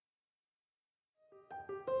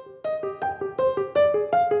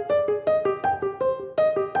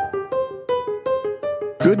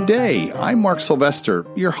Good day, I'm Mark Sylvester,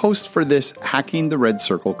 your host for this Hacking the Red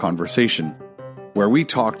Circle conversation, where we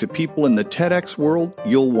talk to people in the TEDx world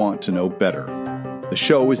you'll want to know better. The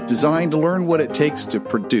show is designed to learn what it takes to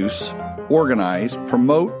produce, organize,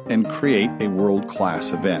 promote, and create a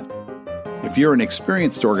world-class event. If you're an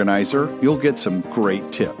experienced organizer, you'll get some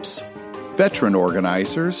great tips. Veteran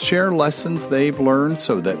organizers share lessons they've learned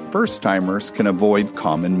so that first-timers can avoid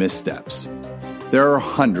common missteps. There are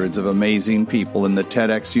hundreds of amazing people in the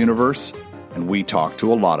TEDx universe, and we talk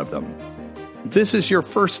to a lot of them. If this is your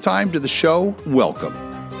first time to the show, welcome.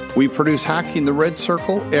 We produce Hacking the Red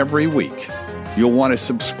Circle every week. You'll want to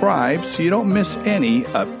subscribe so you don't miss any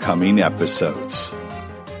upcoming episodes.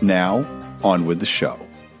 Now, on with the show.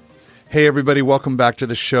 Hey everybody, welcome back to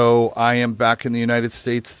the show. I am back in the United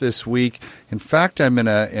States this week. In fact, I'm in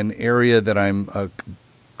an area that I'm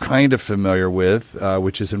kind of familiar with,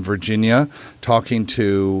 which is in Virginia, talking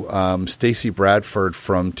to Stacy Bradford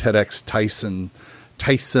from TEDx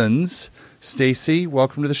Tysons. Stacy,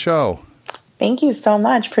 welcome to the show. Thank you so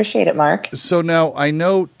much. Appreciate it, Mark. So now I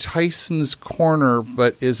know Tyson's Corner,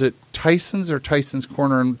 but is it Tyson's or Tyson's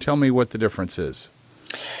Corner? And tell me what the difference is.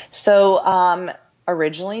 So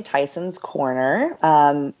originally Tyson's Corner,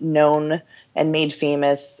 known and made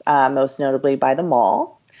famous most notably by the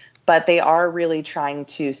mall. But they are really trying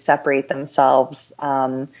to separate themselves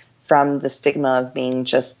from the stigma of being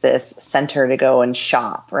just this center to go and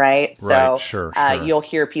shop, right? Right, so sure. You'll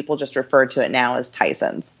hear people just refer to it now as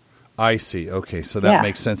Tyson's. I see. Okay, so that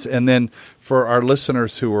makes sense. And then for our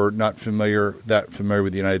listeners who are not familiar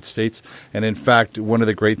with the United States, and in fact, one of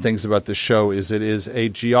the great things about the show is it is a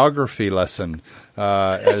geography lesson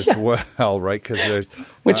as well, right?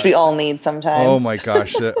 Which we all need sometimes. Oh my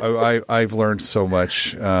gosh, I've learned so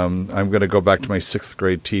much. I'm going to go back to my 6th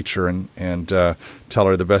grade teacher and tell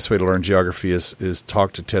her the best way to learn geography is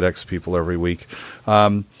talk to TEDx people every week.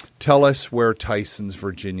 Tell us where Tysons,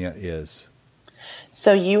 Virginia is.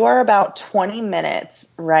 So you are about 20 minutes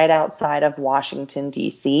right outside of Washington,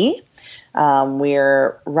 D.C.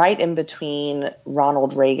 We're right in between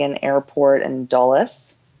Ronald Reagan Airport and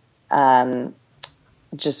Dulles, off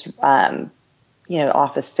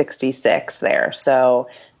of 66 there. So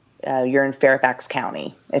you're in Fairfax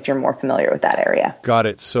County, if you're more familiar with that area. Got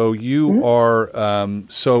it. So you are,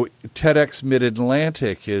 so TEDx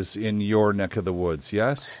Mid-Atlantic is in your neck of the woods,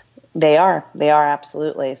 yes? They are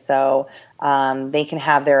absolutely. So they can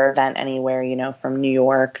have their event anywhere, from New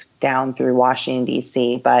York down through Washington,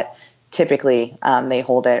 D.C., but typically they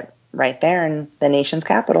hold it right there in the nation's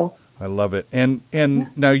capital. I love it. And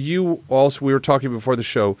now you also, we were talking before the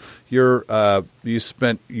show, you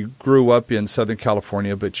grew up in Southern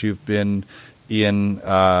California, but you've been in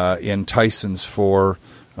Tysons for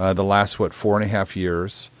the last, 4.5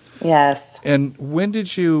 years? Yes. And when did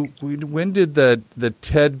the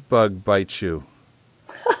TED bug bite you?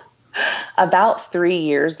 About 3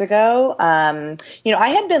 years ago. I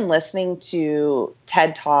had been listening to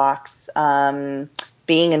TED Talks,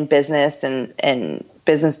 being in business and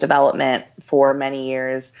business development for many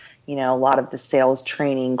years. A lot of the sales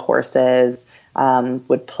training courses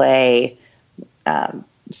would play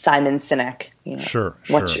Simon Sinek. Sure.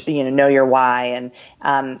 Know your why, and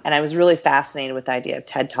I was really fascinated with the idea of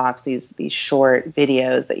TED Talks, these short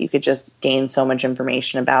videos that you could just gain so much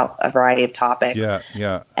information about a variety of topics.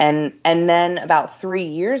 Yeah. And then about 3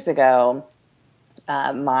 years ago,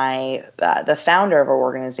 the founder of our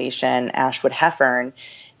organization, Ashwood Heffern,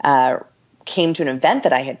 came to an event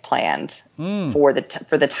that I had planned for the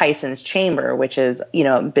Tysons Chamber, which is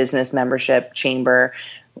a business membership chamber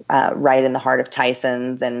right in the heart of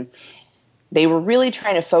Tysons, and they were really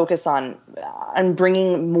trying to focus on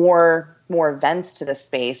bringing more events to the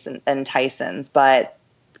space and Tysons, but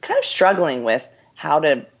kind of struggling with how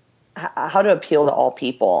to appeal to all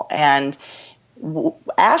people. And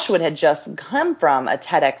Ashwood had just come from a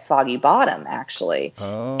TEDx Foggy Bottom, actually,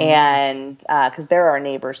 and because they're our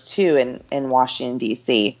neighbors too in Washington,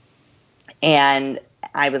 D.C. And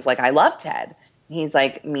I was like, I love TED. He's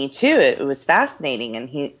like, me too. It was fascinating. And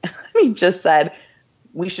he just said,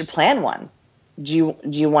 we should plan one. Do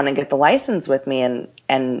you want to get the license with me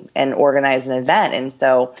and organize an event? And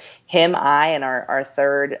so him, I, and our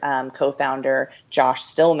third co-founder, Josh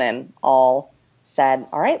Stillman, all said,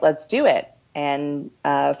 all right, let's do it. And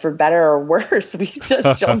for better or worse, we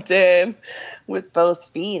just jumped in with both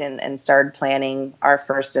feet and started planning our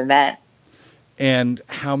first event. And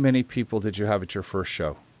how many people did you have at your first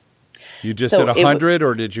show? You just did 100,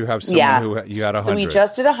 or did you have someone who you had 100? So we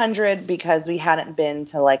just did 100 because we hadn't been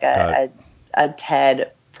to like a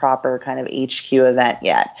TED proper kind of HQ event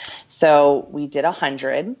yet. So we did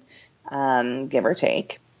 100, give or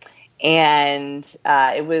take. And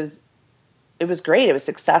it was great. It was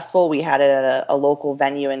successful. We had it at a local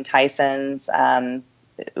venue in Tysons.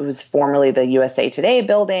 It was formerly the USA Today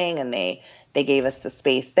building, and they gave us the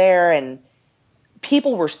space there, and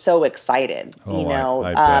people were so excited.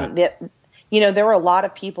 There were a lot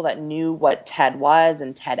of people that knew what TED was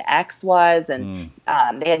and TEDx was, and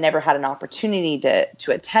they had never had an opportunity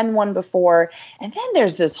to attend one before. And then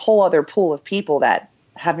there's this whole other pool of people that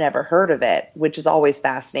have never heard of it, which is always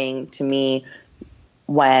fascinating to me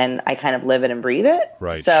when I kind of live it and breathe it.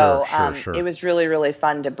 Right. So sure. It was really, really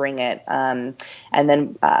fun to bring it. And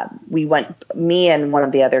then me and one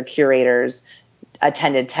of the other curators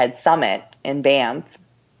attended TED Summit in Banff,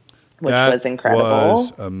 which was incredible. That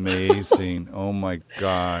was amazing. Oh my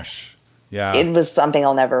gosh. Yeah. It was something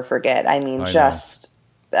I'll never forget. I mean,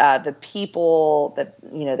 the people,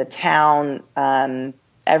 the town,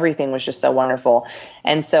 everything was just so wonderful.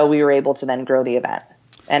 And so we were able to then grow the event.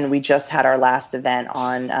 And we just had our last event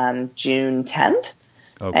on June 10th,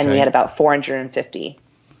 and we had about 450.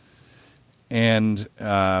 And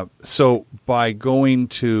so by going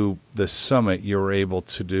to the summit, you were able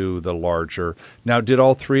to do the larger. Now, did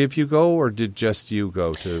all three of you go, or did just you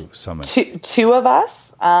go to summit? Two of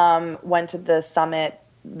us went to the summit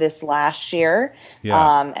this last year,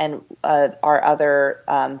 and our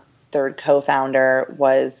other third co-founder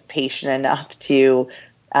was patient enough to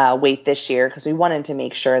wait this year, because we wanted to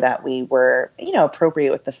make sure that we were,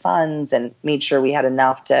 appropriate with the funds, and made sure we had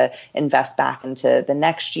enough to invest back into the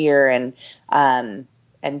next year and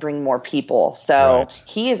bring more people. So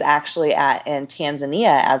he is actually in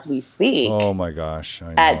Tanzania as we speak. Oh my gosh!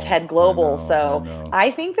 At TED Global.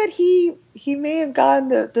 I think that he may have gotten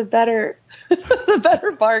the better the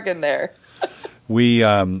better bargain there.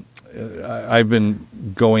 I've been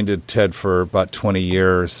going to TED for about 20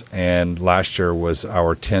 years, and last year was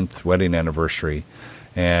our 10th wedding anniversary,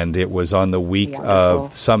 and it was on the week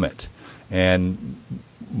of Summit. And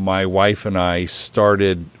my wife and I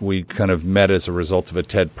we kind of met as a result of a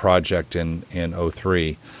TED project in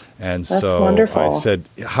 2003. And That's so wonderful. I said,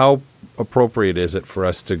 how appropriate is it for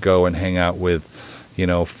us to go and hang out with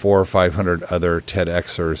 400 or 500 other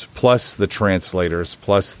TEDxers, plus the translators,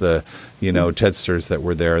 plus the, TEDsters that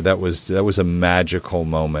were there. That was a magical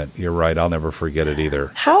moment. You're right. I'll never forget it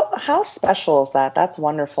either. How special is that? That's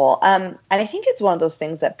wonderful. And I think it's one of those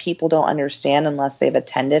things that people don't understand unless they've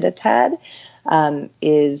attended a TED,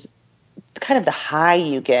 is kind of the high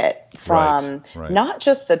you get from not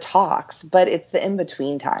just the talks, but it's the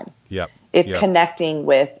in-between time. Yep. It's connecting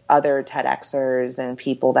with other TEDxers and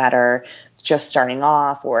people that are just starting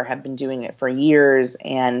off or have been doing it for years.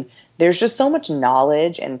 And there's just so much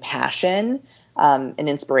knowledge and passion and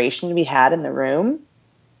inspiration to be had in the room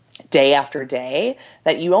day after day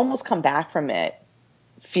that you almost come back from it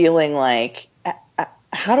feeling like,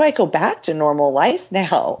 how do I go back to normal life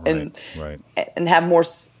now and have more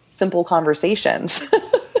simple conversations?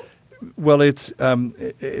 Well,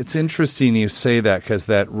 it's interesting you say that, because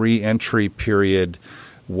that re-entry period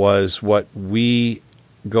was what we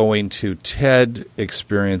going to TED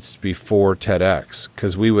experienced before TEDx,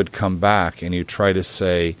 because we would come back and you try to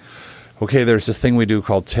say, okay, there's this thing we do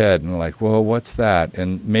called TED, and we're like, well, what's that?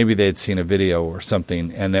 And maybe they'd seen a video or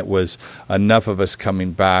something, and it was enough of us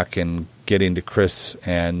coming back and getting to Chris,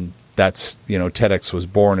 and that's, TEDx was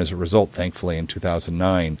born as a result, thankfully, in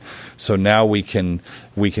 2009. So now we can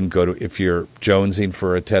go to, if you're jonesing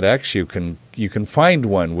for a TEDx, you can find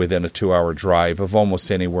one within a 2-hour drive of almost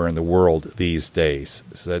anywhere in the world these days.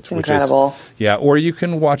 So that's incredible. Or you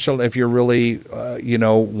can watch, if you're really,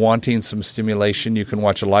 wanting some stimulation, you can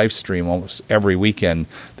watch a live stream almost every weekend.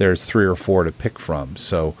 There's 3 or 4 to pick from.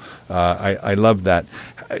 So I love that.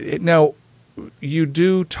 Now, you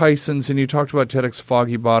do Tysons, and you talked about TEDx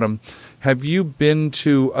Foggy Bottom. Have you been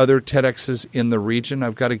to other TEDx's in the region?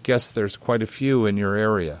 I've got to guess there's quite a few in your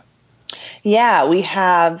area. Yeah, we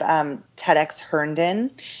have TEDx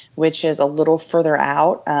Herndon, which is a little further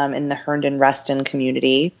out in the Herndon-Reston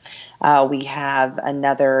community. We have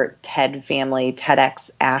another TED family,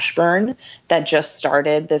 TEDx Ashburn, that just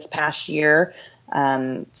started this past year.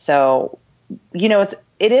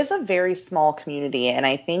 It is a very small community, and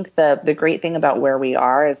I think the great thing about where we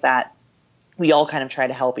are is that we all kind of try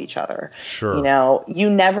to help each other. Sure. You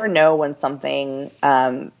never know when something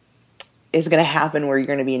is going to happen where you're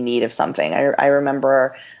going to be in need of something. I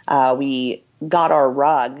remember we got our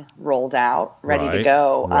rug rolled out, ready to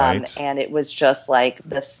go, and it was just like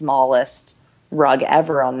the smallest rug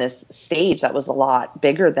ever on this stage that was a lot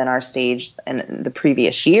bigger than our stage in the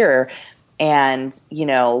previous year. And,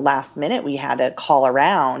 last minute we had to call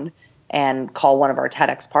around and call one of our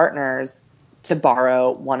TEDx partners to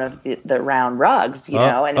borrow one of the round rugs,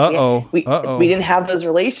 and if we didn't have those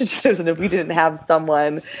relationships, and if we didn't have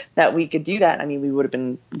someone that we could do that, I mean, we would have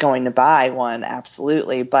been going to buy one,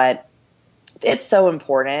 absolutely. But it's so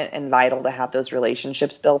important and vital to have those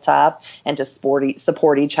relationships built up and to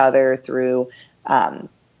support each other through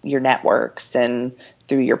your networks and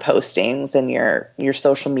through your postings and your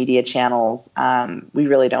social media channels. We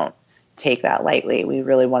really don't take that lightly. We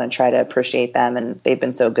really want to try to appreciate them, and they've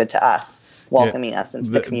been so good to us, welcoming us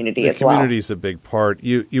into the community as well. The community is a big part.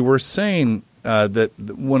 You were saying that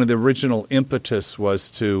one of the original impetus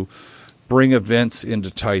was to bring events into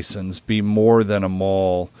Tysons, be more than a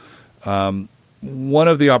mall. One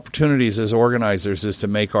of the opportunities as organizers is to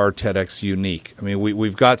make our TEDx unique. I mean,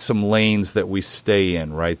 we've got some lanes that we stay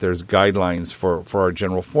in, right? There's guidelines for our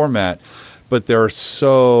general format, but there are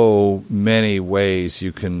so many ways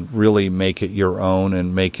you can really make it your own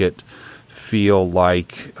and make it feel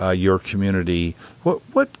like your community.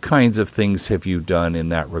 What kinds of things have you done in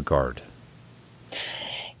that regard?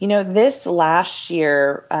 This last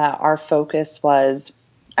year, our focus was,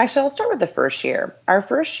 actually, I'll start with the first year. Our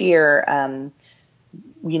first year,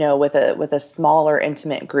 with a smaller,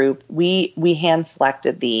 intimate group, we hand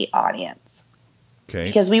selected the audience. Okay.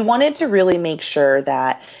 Because we wanted to really make sure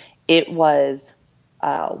that it was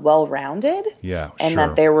well-rounded, and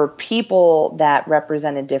that there were people that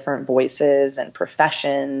represented different voices and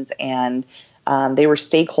professions, and they were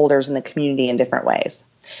stakeholders in the community in different ways.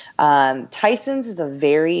 Tysons is a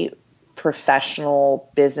very professional,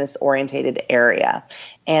 business-oriented area,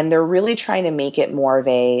 and they're really trying to make it more of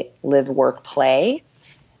a live, work, play.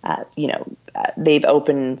 They've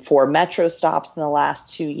opened 4 metro stops in the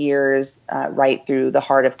last 2 years, right through the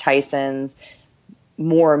heart of Tysons.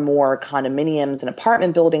 More and more condominiums and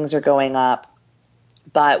apartment buildings are going up.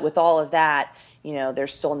 But with all of that,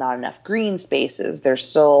 there's still not enough green spaces. There's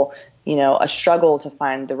still, a struggle to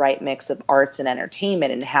find the right mix of arts and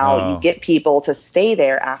entertainment and how you get people to stay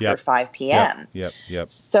there after 5 p.m. Yep.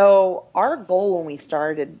 So our goal when we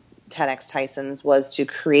started TEDx Tysons was to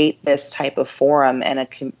create this type of forum and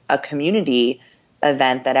a community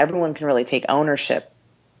event that everyone can really take ownership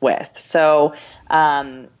with. So,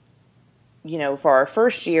 for our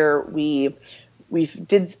first year, we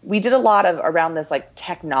did a lot of around this like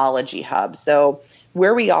technology hub. So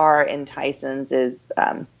where we are in Tysons is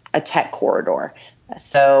a tech corridor.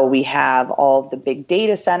 So we have all of the big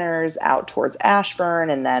data centers out towards Ashburn,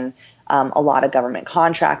 and then a lot of government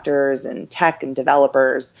contractors and tech and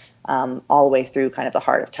developers all the way through kind of the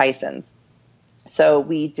heart of Tysons. So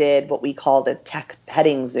we did what we called a tech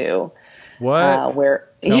petting zoo. What?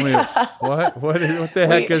 Tell me, what the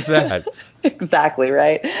heck is that? Exactly,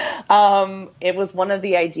 right. It was one of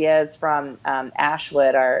the ideas from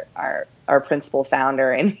Ashwood, our principal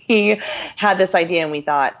founder, and he had this idea, and we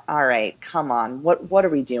thought, all right, come on, what are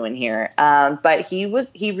we doing here? But he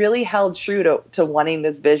really held true to wanting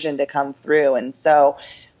this vision to come through, and so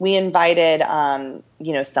we invited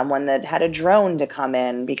someone that had a drone to come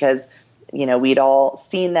in, because we'd all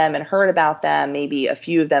seen them and heard about them. Maybe a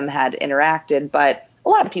few of them had interacted, but a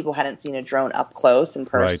lot of people hadn't seen a drone up close and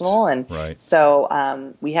personal.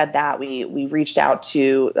 So we had that. We reached out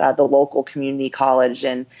to the local community college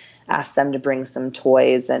and asked them to bring some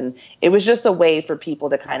toys. And it was just a way for people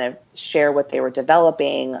to kind of share what they were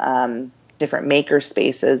developing, different maker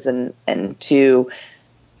spaces, and to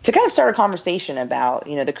kind of start a conversation about,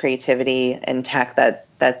 the creativity and tech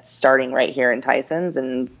that's starting right here in Tysons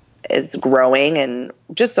and is growing, and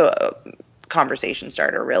just a conversation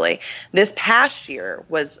starter, really. This past year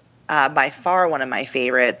was by far one of my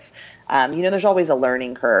favorites. There's always a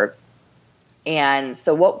learning curve. And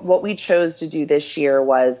so what we chose to do this year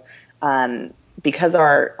was, because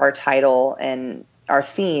our title and our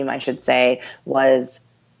theme, I should say, was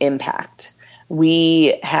impact.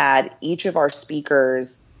 We had each of our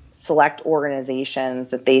speakers select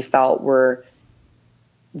organizations that they felt were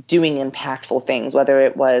doing impactful things, whether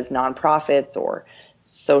it was nonprofits or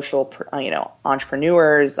social,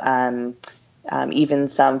 entrepreneurs, even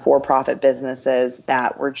some for-profit businesses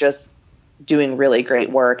that were just doing really great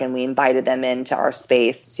work. And we invited them into our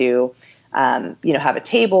space to, have a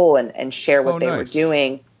table and share what they were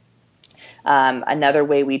doing. Another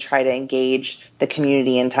way we try to engage the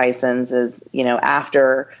community in Tysons is,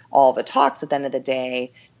 after all the talks at the end of the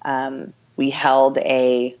day, we held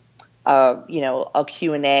a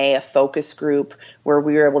Q&A, a focus group where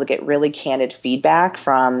we were able to get really candid feedback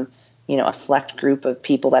from, a select group of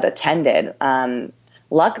people that attended.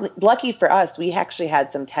 Lucky for us, we actually had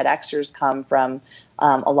some TEDxers come from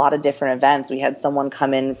a lot of different events. We had someone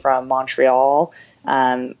come in from Montreal.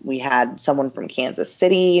 We had someone from Kansas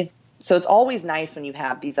City. So it's always nice when you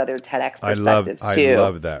have these other TEDx perspectives I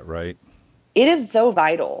love that, right? It is so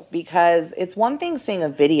vital because it's one thing seeing a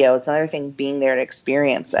video, it's another thing being there to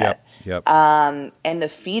experience it. Yep. And the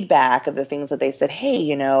feedback of the things that they said,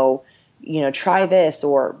 hey, try this,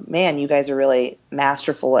 or man, you guys are really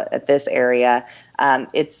masterful at this area.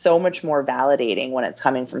 It's so much more validating when it's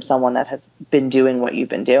coming from someone that has been doing what you've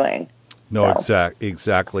been doing. No,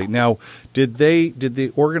 exactly. Now, did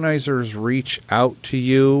the organizers reach out to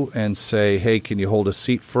you and say, hey, can you hold a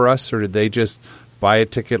seat for us? Or did they just buy a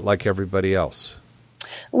ticket like everybody else?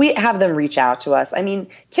 We have them reach out to us. I mean,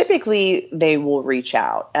 typically they will reach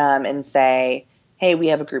out and say, hey, we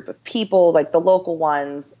have a group of people, like the local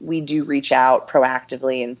ones. We do reach out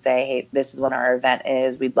proactively and say, hey, this is when our event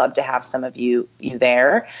is. We'd love to have some of you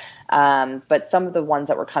there. But some of the ones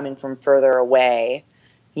that were coming from further away,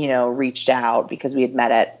 reached out because we had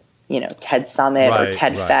met at, TED Summit or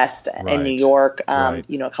TED Fest in New York, a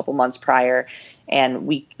couple months prior. And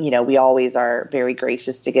we always are very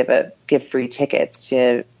gracious to give free tickets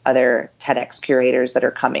to other TEDx curators that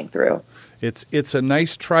are coming through. It's a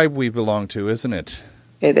nice tribe we belong to, isn't it?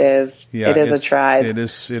 It is. Yeah, it is a tribe. It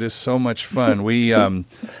is so much fun. We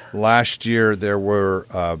last year there were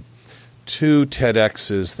 2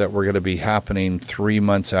 TEDx's that were going to be happening 3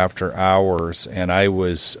 months after ours, and I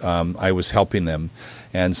was helping them,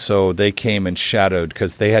 and so they came and shadowed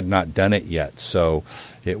because they had not done it yet. So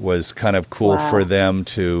it was kind of cool for them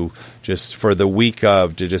to just for the week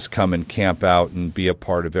of to just come and camp out and be a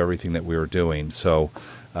part of everything that we were doing. So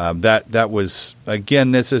that was,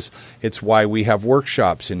 again, it's why we have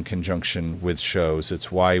workshops in conjunction with shows.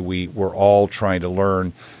 It's why we're all trying to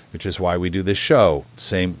learn, which is why we do this show.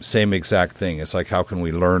 Same exact thing. It's like, how can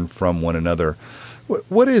we learn from one another?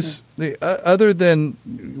 What is other than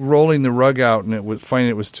rolling the rug out and finding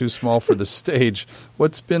it was too small for the stage?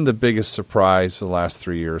 What's been the biggest surprise for the last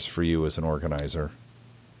 3 years for you as an organizer?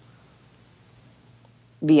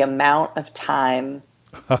 The amount of time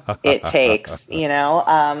it takes, and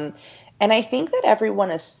I think that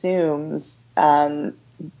everyone assumes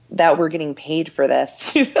that we're getting paid for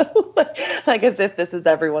this, like as if this is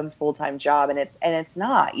everyone's full-time job, and it's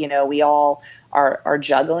not. We all are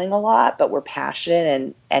juggling a lot, but we're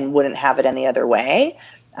passionate and wouldn't have it any other way.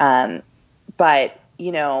 But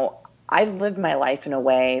I've lived my life in a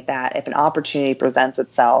way that if an opportunity presents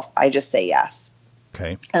itself, I just say yes.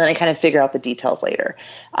 Okay. And then I kind of figure out the details later,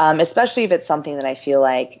 especially if it's something that I feel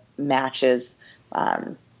like matches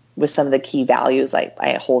with some of the key values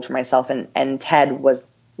I hold for myself. And TED was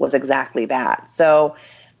exactly that. So,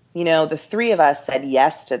 the 3 of us said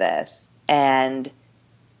yes to this and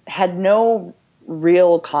had no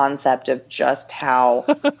real concept of just how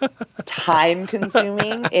time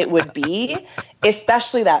consuming it would be,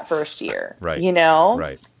 especially that first year, right.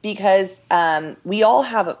 Right. Because we all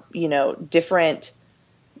have, different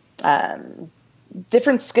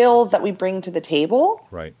skills that we bring to the table.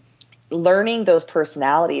 Right. Learning those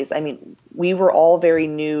personalities. I mean, we were all very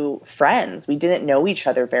new friends. We didn't know each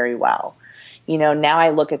other very well. Now I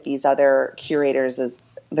look at these other curators as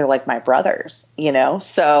they're like my brothers,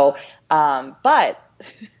 So, but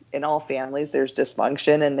in all families, there's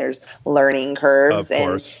dysfunction and there's learning curves. Of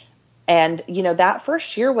course. And that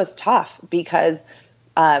first year was tough because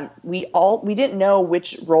we didn't know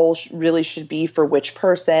which role really should be for which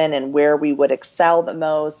person and where we would excel the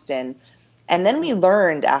most. And then we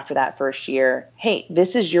learned after that first year, hey,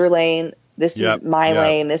 this is your lane. This is my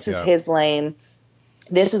lane. This is his lane.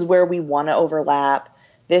 This is where we want to overlap.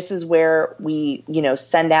 This is where we,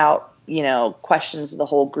 send out, questions to the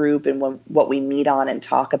whole group and what we meet on and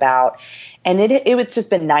talk about. And it's just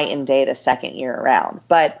been night and day the second year around.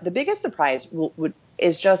 But the biggest surprise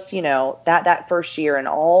is just, that first year and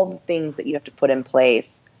all the things that you have to put in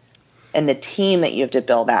place and the team that you have to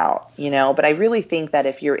build out, But I really think that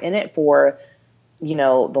if you're in it for, the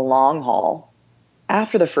long haul,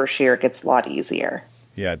 after the first year, it gets a lot easier.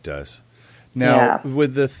 Yeah, it does. Now,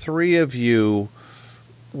 with the 3 of you,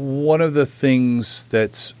 one of the things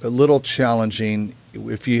that's a little challenging,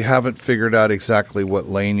 if you haven't figured out exactly what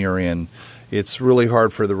lane you're in, it's really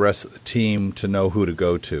hard for the rest of the team to know who to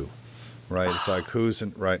go to. Right, it's like who's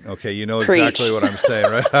in, right? Okay, you know exactly what I'm saying,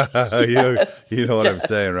 right? you know what I'm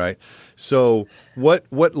saying, right? So, what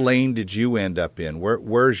lane did you end up in?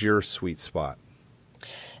 Where's your sweet spot?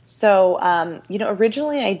 So,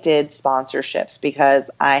 originally I did sponsorships because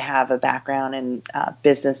I have a background in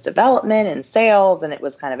business development and sales, and it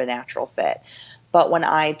was kind of a natural fit. But when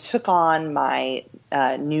I took on my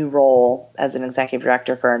new role as an executive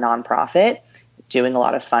director for a nonprofit, doing a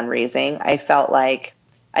lot of fundraising, I felt like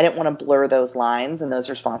I didn't want to blur those lines and those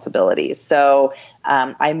responsibilities. So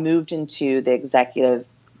I moved into the executive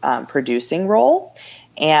producing role.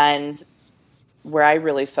 And where I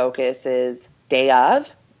really focus is day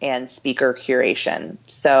of and speaker curation.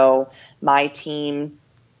 So my team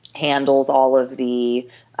handles all of the,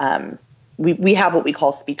 we have what we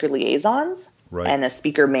call speaker liaisons. Right. And a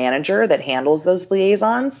speaker manager that handles those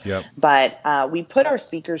liaisons. Yep. But we put our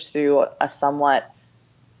speakers through a somewhat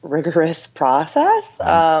rigorous process.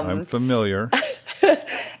 I'm familiar.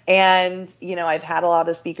 And, I've had a lot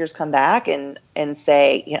of speakers come back and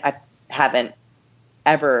say, I haven't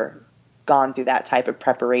ever gone through that type of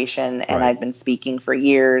preparation, and I've been speaking for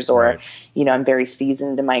years, or, I'm very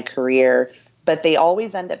seasoned in my career. But they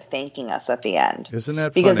always end up thanking us at the end. Isn't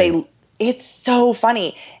that because funny? It's so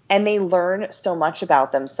funny. And they learn so much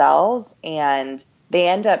about themselves, and they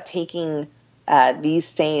end up taking these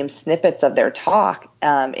same snippets of their talk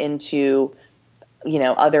into,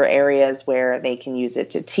 other areas where they can use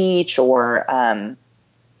it to teach or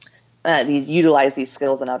utilize these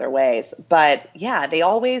skills in other ways. But yeah, they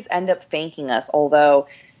always end up thanking us, although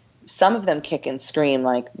some of them kick and scream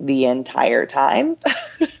like the entire time,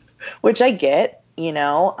 which I get,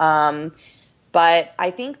 but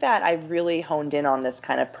I think that I've really honed in on this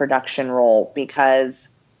kind of production role because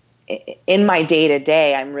in my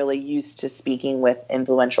day-to-day, I'm really used to speaking with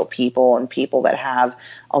influential people and people that have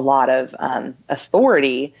a lot of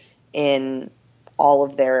authority in all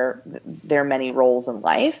of their many roles in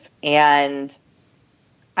life. And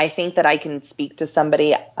I think that I can speak to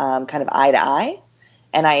somebody kind of eye to eye,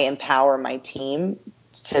 and I empower my team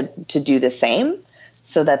to do the same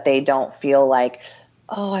so that they don't feel like,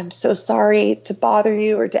 oh, I'm so sorry to bother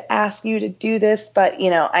you or to ask you to do this. But,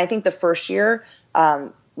 I think the first year,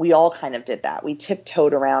 we all kind of did that. We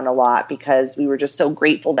tiptoed around a lot because we were just so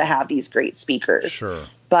grateful to have these great speakers. Sure.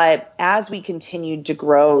 But as we continued to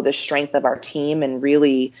grow the strength of our team and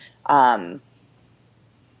really come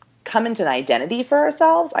into an identity for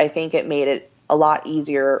ourselves, I think it made it a lot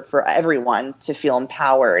easier for everyone to feel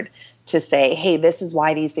empowered to say, hey, this is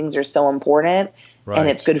why these things are so important. Right. And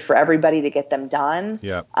it's good for everybody to get them done.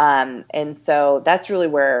 Yeah. And so that's really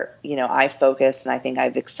where, I focused, and I think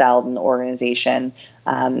I've excelled in the organization.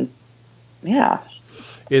 Yeah.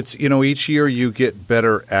 It's, each year you get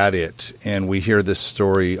better at it. And we hear this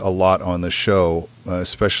story a lot on the show,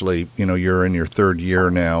 especially, you're in your third year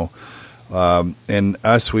now. And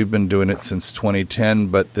us, we've been doing it since 2010,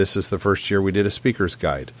 but this is the first year we did a speaker's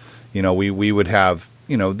guide. We would have,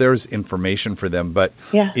 there's information for them, but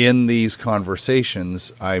in these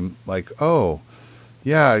conversations, I'm like, oh,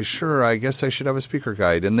 yeah, sure, I guess I should have a speaker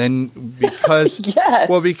guide. And then because,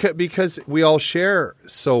 because we all share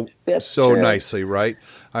so nicely, right?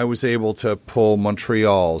 I was able to pull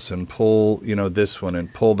Montreal's and pull, this one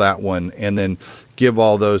and pull that one, and then give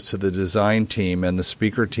all those to the design team and the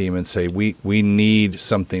speaker team and say, we need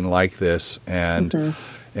something like this. And,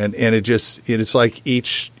 and it's like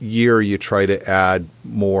each year you try to add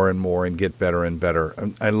more and more and get better and better.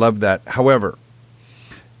 I love that. However,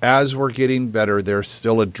 as we're getting better, there's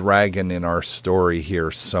still a dragon in our story here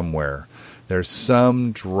somewhere. There's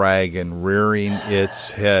some dragon rearing its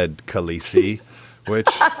head, Khaleesi.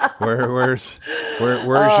 Where's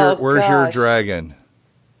your dragon?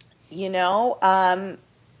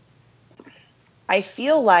 I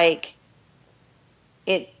feel like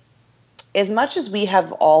it, as much as we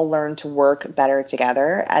have all learned to work better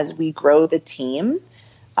together as we grow the team,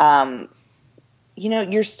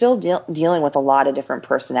 you're still dealing with a lot of different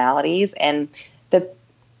personalities, and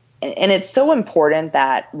it's so important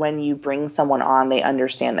that when you bring someone on, they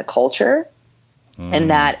understand the culture,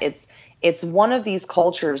 and that it's one of these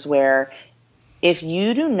cultures where if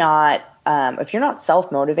you do not, if you're not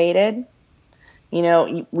self-motivated,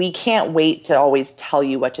 we can't wait to always tell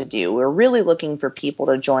you what to do. We're really looking for people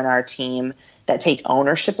to join our team that take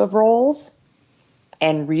ownership of roles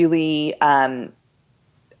and really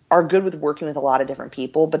are good with working with a lot of different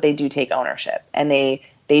people, but they do take ownership and they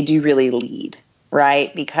do really lead,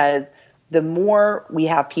 right? Because the more we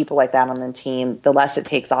have people like that on the team, the less it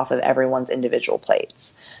takes off of everyone's individual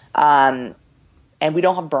plates. And we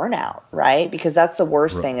don't have burnout, right? Because that's the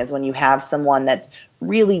worst thing is when you have someone that's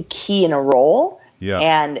really key in a role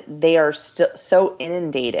and they are so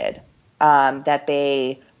inundated that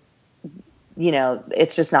they,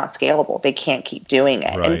 it's just not scalable. They can't keep doing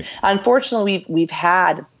it. Right. And unfortunately, we've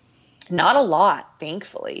had not a lot,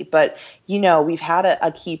 thankfully, but, we've had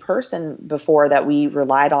a key person before that we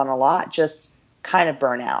relied on a lot, just kind of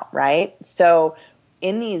burn out, right? So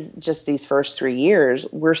in these first 3 years,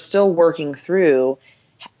 we're still working through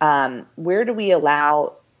where do we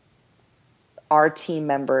allow our team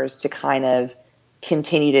members to kind of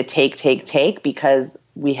continue to take because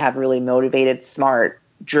we have really motivated, smart,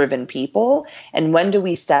 driven people, and when do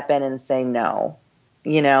we step in and say no?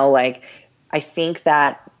 You know, like, I think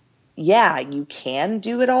that, yeah, you can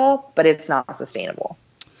do it all, but it's not sustainable.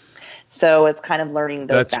 So it's kind of learning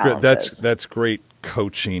those balances. That's great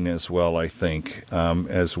coaching as well, I think,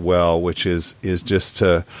 as well, which is just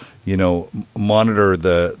to, you know, monitor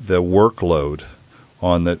the workload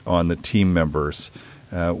on the team members.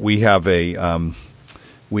 We have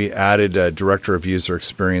we added a director of user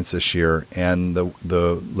experience this year, and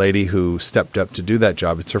the lady who stepped up to do that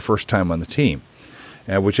job, it's her first time on the team,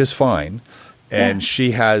 which is fine. And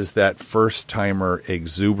she has that first timer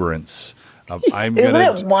exuberance. Isn't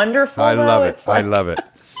it wonderful? I love it. I love it.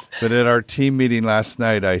 But at our team meeting last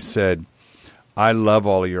night, I said, I love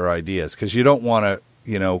all of your ideas, because you don't want to,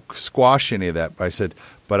 you know, squash any of that. I said,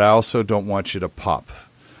 but I also don't want you to pop.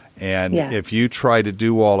 And if you try to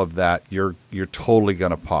do all of that, you're totally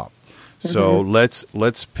going to pop. So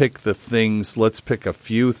let's pick the things. Let's pick a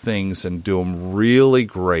few things and do them really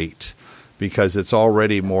great, because it's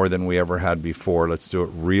already more than we ever had before. Let's do it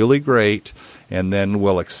really great, and then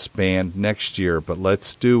we'll expand next year. But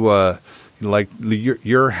let's do like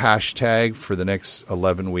your hashtag for the next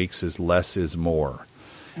 11 weeks is less is more.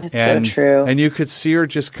 It's so true. And you could see her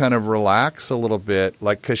just kind of relax a little bit,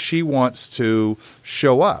 like, because she wants to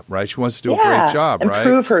show up, right? She wants to do a great job, right?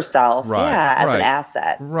 Improve herself, as an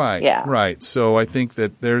asset. Right, right. So I think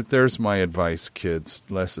that there's my advice, kids.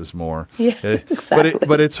 Less is more. Yeah, exactly.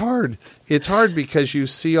 But it's hard. It's hard because you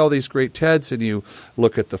see all these great TEDs, and you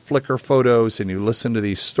look at the Flickr photos, and you listen to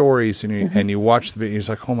these stories, and you watch the video. It's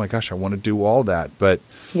like, oh my gosh, I want to do all that. But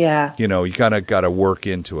you know, you got to work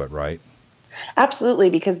into it, right?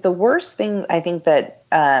 Absolutely, because the worst thing I think that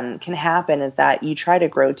can happen is that you try to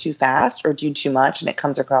grow too fast or do too much, and it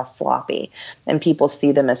comes across sloppy, and people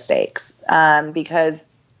see the mistakes. Because,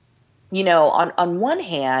 you know, on one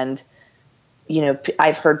hand, you know,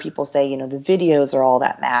 I've heard people say, you know, the videos are all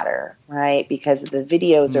that matter, right? Because if the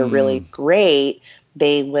videos are really great,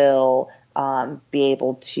 they will be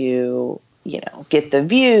able to, you know, get the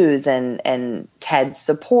views and TED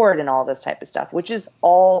support and all this type of stuff, which is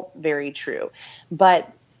all very true.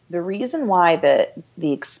 But the reason why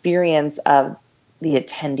the experience of the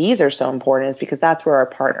attendees are so important is because that's where our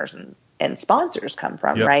partners and sponsors come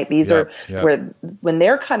from, right? These are where, when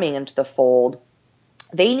they're coming into the fold,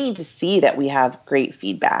 they need to see that we have great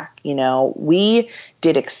feedback. You know, we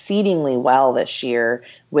did exceedingly well this year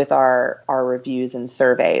with our reviews and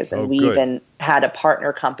surveys. And we even had a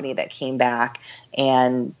partner company that came back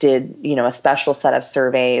and did, you know, a special set of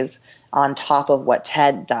surveys on top of what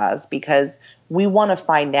TED does, because we want to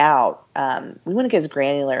find out, we want to get as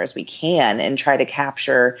granular as we can and try to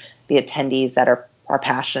capture the attendees that are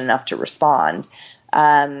passionate enough to respond,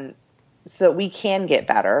 so that we can get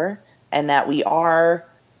better, and that we are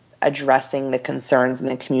addressing the concerns in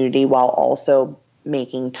the community while also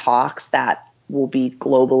making talks that will be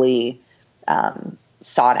globally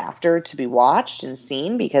sought after to be watched and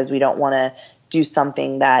seen, because we don't want to do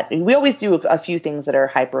something that we always do a few things that are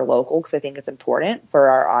hyper local, because I think it's important for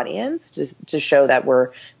our audience to show that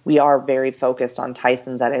we are very focused on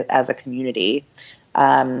Tyson's as a community.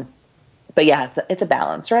 But yeah, it's a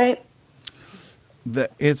balance, right?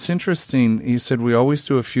 It's interesting. You said we always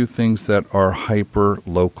do a few things that are hyper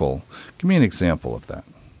local. Give me an example of that.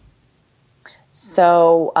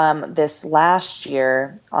 So this last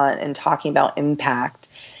year, in talking about impact,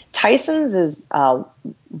 Tyson's is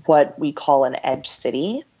what we call an edge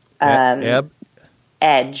city. Edge,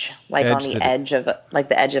 like edge on the city. Edge of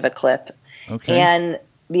the edge of a cliff. Okay. And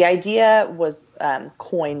the idea was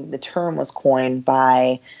the term was coined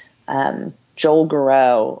by Joel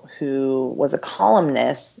Garreau, who was a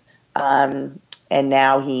columnist, and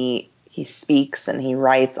now he speaks and he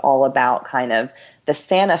writes all about kind of the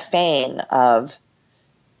Santa Fe of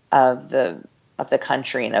the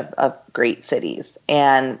country and of great cities.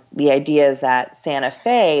 And the idea is that Santa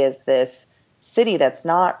Fe is this city that's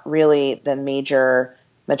not really the major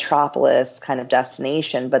metropolis kind of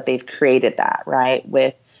destination, but they've created that, right,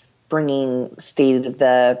 with bringing state of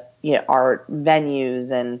the art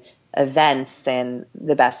venues and events and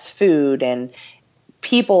the best food, and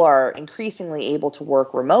people are increasingly able to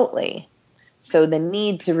work remotely. So the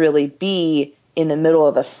need to really be in the middle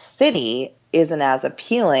of a city isn't as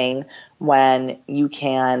appealing when you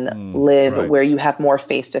can live where you have more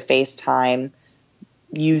face-to-face time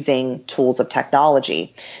using tools of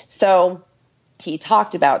technology. So he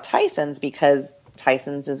talked about Tyson's because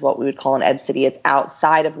Tyson's is what we would call an edge city. It's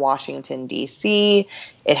outside of Washington, D.C.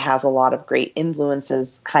 It has a lot of great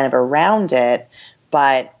influences kind of around it.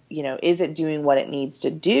 But, is it doing what it needs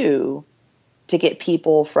to do to get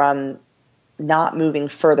people from not moving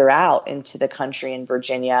further out into the country in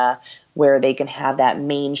Virginia where they can have that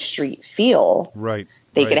Main Street feel. Right.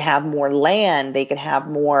 They could have more land. They could have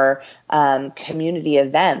more community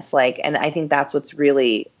events. And I think that's what's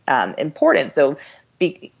really important. So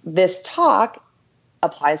this talk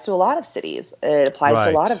applies to a lot of cities. It applies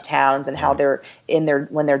to a lot of towns and how they're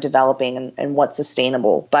when they're developing and what's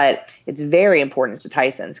sustainable. But it's very important to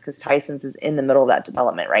Tysons because Tysons is in the middle of that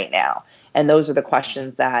development right now. And those are the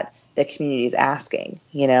questions that the community is asking,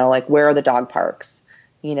 where are the dog parks?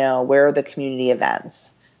 Where are the community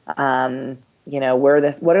events? What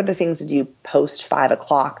are the things to do post 5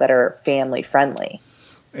 o'clock that are family friendly?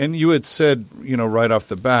 And you had said, right off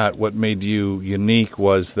the bat, what made you unique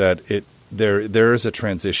was that there is a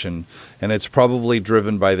transition, and it's probably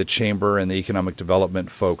driven by the chamber and the economic development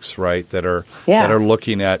folks, right? That are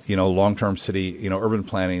looking at long-term city, urban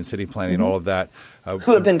planning, city planning, all of that.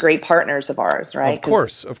 Who have been great partners of ours, right? Of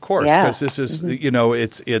course, because this is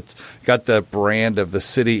it's got the brand of the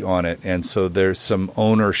city on it, and so there's some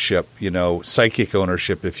ownership, psychic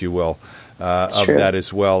ownership, if you will, of that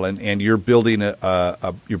as well. And you're building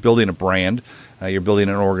a brand. You're building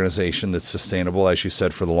an organization that's sustainable, as you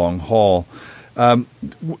said, for the long haul.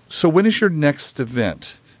 So when is your next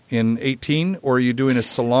event? In 2018? Or are you doing a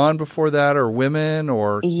salon before that, or women,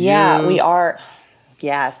 or youth? We are.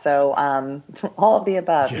 Yeah, so all of the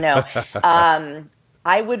above. No,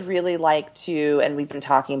 I would really like to, and we've been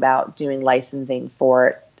talking about doing licensing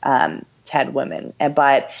for TED Women,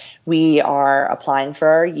 but we are applying for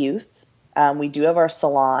our youth. We do have our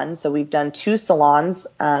salon, so we've done 2 salons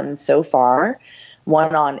so far,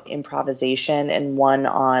 one on improvisation and one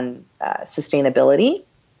on sustainability.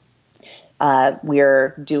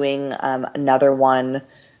 We're doing another one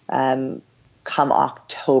come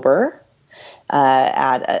October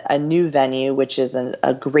at a new venue, which is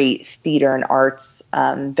a great theater and arts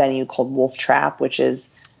venue called Wolf Trap, which is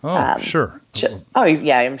sure.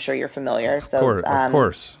 I'm sure you're familiar. So of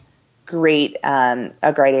course. Great,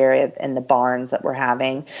 a great area in the barns that we're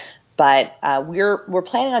having. But we're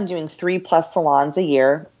planning on doing 3+ salons a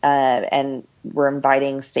year, and we're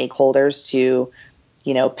inviting stakeholders to,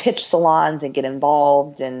 pitch salons and get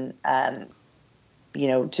involved and,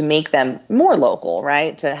 to make them more local,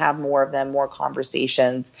 right? To have more of them, more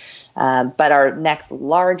conversations. But our next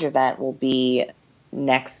large event will be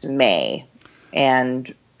next May.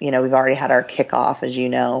 And, we've already had our kickoff, as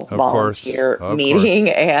volunteer meeting.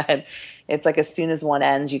 And it's like as soon as one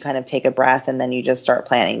ends, you kind of take a breath and then you just start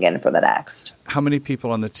planning again for the next. How many people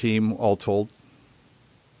on the team all told?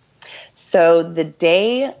 So the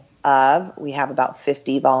day of, we have about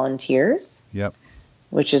 50 volunteers. Yep.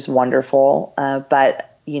 Which is wonderful.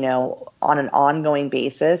 But, on an ongoing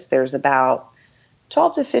basis, there's about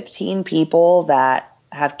 12 to 15 people that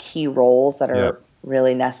have key roles that are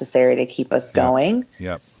really necessary to keep us going.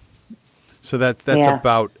 Yep. So that's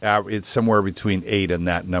about, it's somewhere between 8 and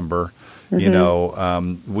that number.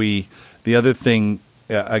 Mm-hmm. The other thing,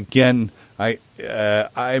 again,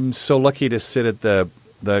 I'm so lucky to sit at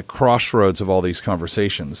the crossroads of all these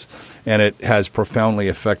conversations, and it has profoundly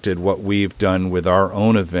affected what we've done with our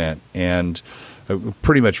own event and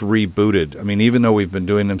pretty much rebooted. I mean, even though we've been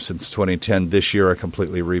doing them since 2010, this year I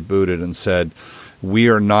completely rebooted and said, we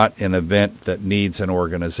are not an event that needs an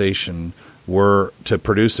organization. To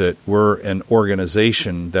produce it. We're an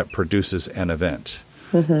organization that produces an event.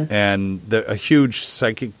 Mm-hmm. And a huge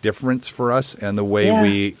psychic difference for us, and the way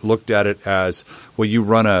we looked at it as, well, you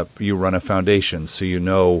run a foundation, so you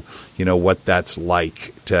know what that's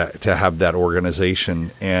like to have that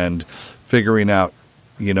organization, and figuring out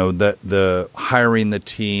the hiring the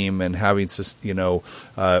team and having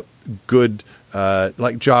good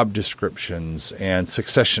like job descriptions and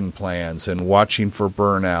succession plans and watching for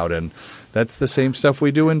burnout, and that's the same stuff we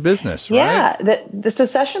do in business, right? Yeah, the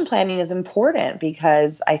succession planning is important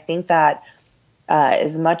because I think that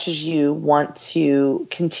as much as you want to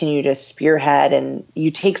continue to spearhead and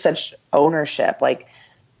you take such ownership, like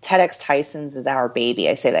TEDx Tysons is our baby.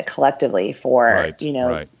 I say that collectively for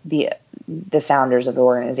the founders of the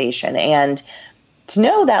organization, and to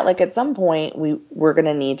know that like at some point we're going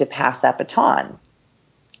to need to pass that baton,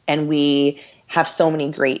 and we have so many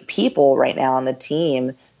great people right now on the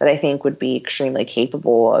team that I think would be extremely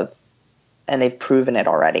capable of, and they've proven it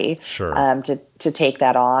already, to take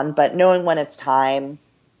that on. But knowing when it's time,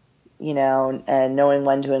 and knowing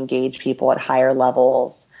when to engage people at higher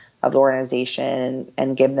levels of the organization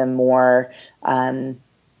and give them more,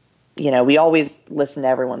 we always listen to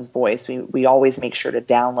everyone's voice. We always make sure to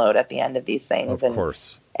download at the end of these things. Of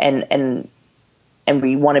course. And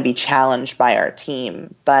we want to be challenged by our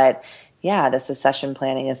team. But yeah, the succession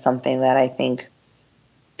planning is something that I think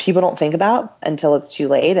people don't think about until it's too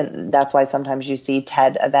late. And that's why sometimes you see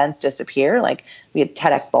TED events disappear. Like we had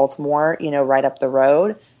TEDx Baltimore, right up the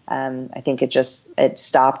road. I think it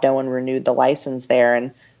stopped. No one renewed the license there.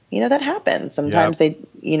 And, that happens. Sometimes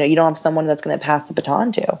you don't have someone that's going to pass the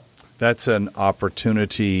baton to. That's an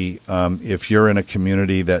opportunity. If you're in a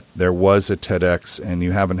community that there was a TEDx and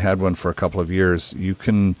you haven't had one for a couple of years, you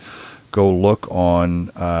can go look on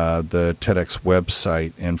the TEDx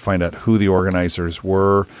website and find out who the organizers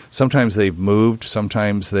were. Sometimes they've moved.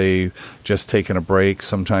 Sometimes they've just taken a break.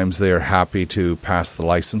 Sometimes they're happy to pass the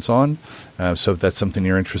license on. So if that's something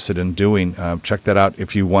you're interested in doing, check that out.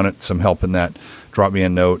 If you wanted some help in that, drop me a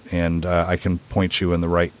note and I can point you in the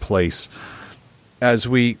right place. As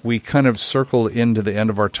we kind of circle into the end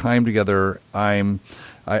of our time together,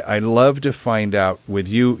 I love to find out with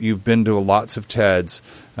you. You've been to lots of TEDs,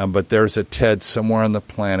 but there's a TED somewhere on the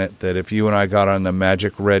planet that if you and I got on the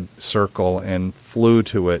magic red circle and flew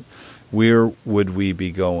to it, where would we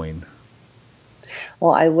be going?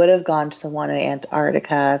 Well, I would have gone to the one in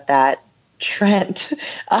Antarctica that Trent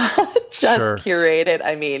curated.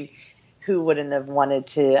 I mean, who wouldn't have wanted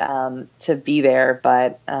to be there,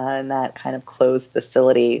 but in that kind of closed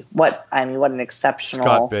facility. What an exceptional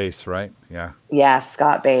Scott Base, right? Yeah,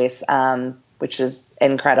 Scott Base, which is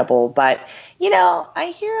incredible. But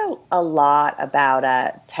I hear a lot about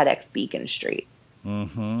TEDx Beacon Street.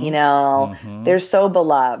 Mm-hmm. They're so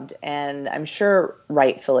beloved, and I'm sure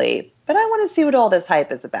rightfully. But I want to see what all this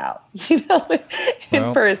hype is about,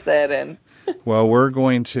 in person and. Well, we're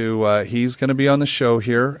going to, he's going to be on the show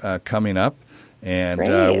here coming up, and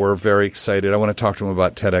we're very excited. I want to talk to him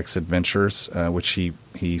about TEDx Adventures, which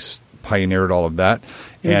he's pioneered all of that.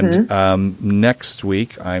 Mm-hmm. And next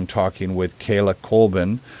week, I'm talking with Kayla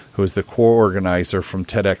Colbin, who is the co-organizer from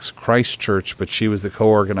TEDx Christchurch, but she was the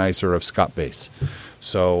co-organizer of Scott Base.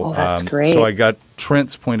 So, that's great. So I got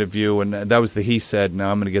Trent's point of view, and that was the he said.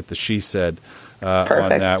 Now I'm going to get the she said on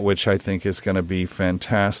that, which I think is going to be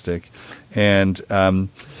fantastic. And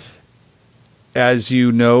as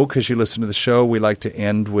you know, because you listen to the show, we like to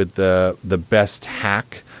end with the best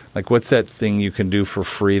hack. Like, what's that thing you can do for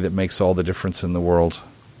free that makes all the difference in the world?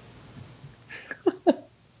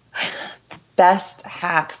 Best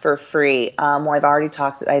hack for free. Well, I've already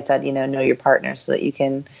talked. I said, know your partner so that you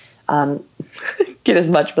can get as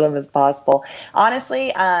much for them as possible.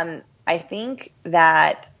 Honestly, I think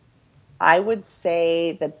that I would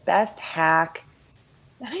say the best hack,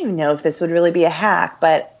 I don't even know if this would really be a hack,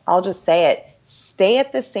 but I'll just say it. Stay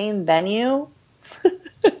at the same venue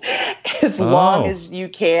as long as you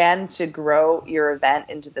can to grow your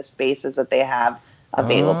event into the spaces that they have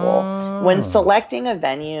available. When selecting a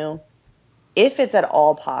venue, if it's at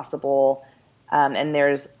all possible, and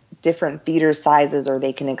there's different theater sizes or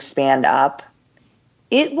they can expand up,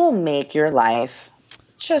 it will make your life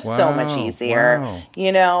just so much easier,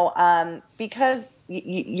 because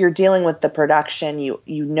you're dealing with the production. You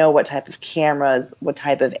know what type of cameras, what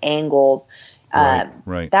type of angles.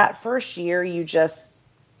 Right. That first year, you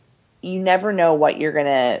never know what you're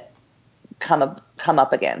gonna come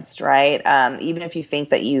up against, right? Even if you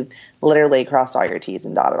think that you literally crossed all your T's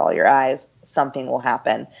and dotted all your I's, something will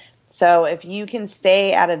happen. So if you can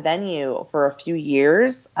stay at a venue for a few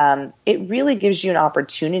years, it really gives you an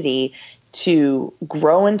opportunity to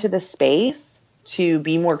grow into the space, to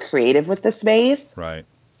be more creative with the space, right?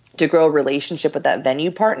 To grow a relationship with that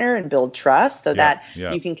venue partner and build trust so that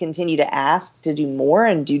you can continue to ask to do more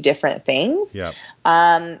and do different things. Yeah.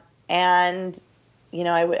 And,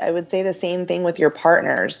 I would say the same thing with your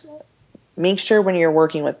partners. Make sure when you're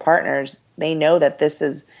working with partners, they know that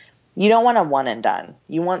you don't want a one and done.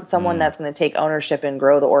 You want someone that's going to take ownership and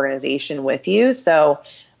grow the organization with you. So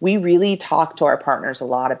we really talk to our partners a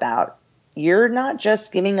lot about, you're not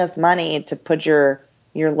just giving us money to put your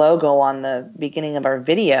logo on the beginning of our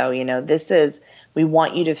video. We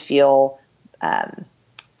want you to feel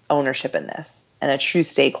ownership in this and a true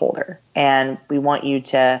stakeholder. And we want you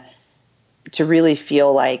to really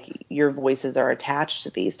feel like your voices are attached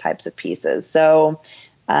to these types of pieces. So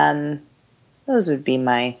those would be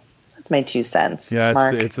my 2 cents. Yeah,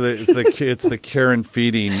 Mark. it's the care and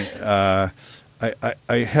feeding. I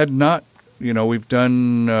had not. We've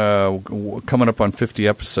done coming up on 50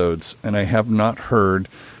 episodes, and I have not heard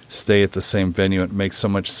stay at the same venue. It makes so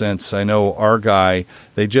much sense. I know our guy,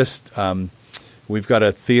 they just, we've got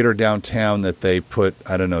a theater downtown that they put,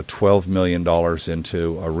 $12 million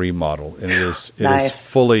into a remodel. And it is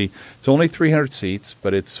fully, it's only 300 seats,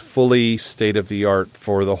 but it's fully state-of-the-art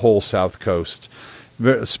for the whole South Coast.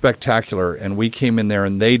 Spectacular. And we came in there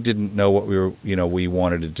and they didn't know what we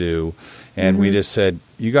wanted to do. And we just said,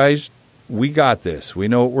 you guys we got this. We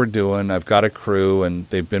know what we're doing. I've got a crew, and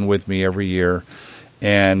they've been with me every year.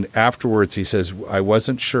 And afterwards, he says, I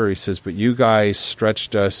wasn't sure. He says, but you guys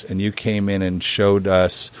stretched us, and you came in and showed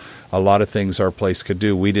us a lot of things our place could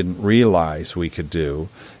do we didn't realize we could do.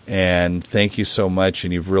 And thank you so much.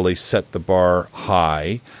 And you've really set the bar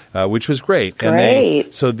high, which was great. That's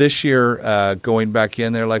great. So this year, going back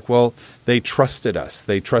in, they're like, well, they trusted us.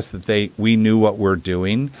 They trusted we knew what we're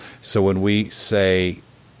doing. So when we say,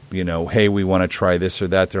 hey, we want to try this or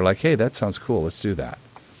that, they're like, hey, that sounds cool. Let's do that.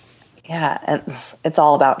 Yeah. And it's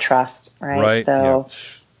all about trust, right? Right. So, yeah.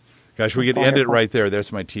 Gosh, we could end it right there.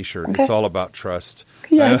 There's my T-shirt. Okay. It's all about trust.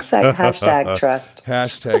 Yeah, exactly. Hashtag trust.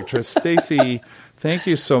 Hashtag trust. Stacy, thank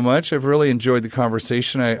you so much. I've really enjoyed the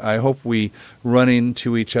conversation. I hope we run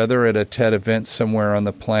into each other at a TED event somewhere on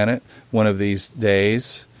the planet one of these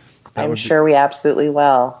days. I'm sure we absolutely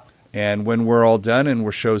will. And when we're all done and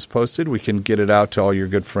our show's posted, we can get it out to all your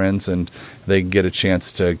good friends, and they can get a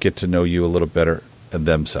chance to get to know you a little better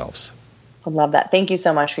themselves. I love that. Thank you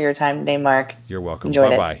so much for your time today, Mark. You're welcome. Enjoyed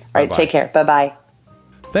Bye-bye. it. All right, Bye-bye. take care. Bye-bye.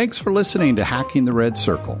 Thanks for listening to Hacking the Red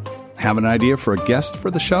Circle. Have an idea for a guest for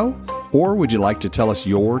the show? Or would you like to tell us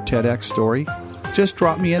your TEDx story? Just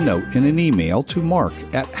drop me a note in an email to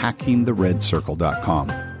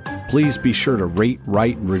mark@hackingtheredcircle.com. Please be sure to rate,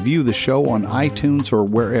 write, and review the show on iTunes or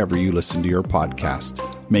wherever you listen to your podcast.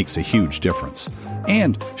 Makes a huge difference.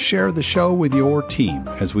 And share the show with your team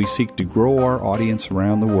as we seek to grow our audience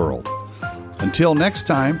around the world. Until next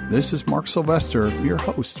time, this is Mark Sylvester, your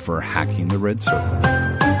host for Hacking the Red Circle.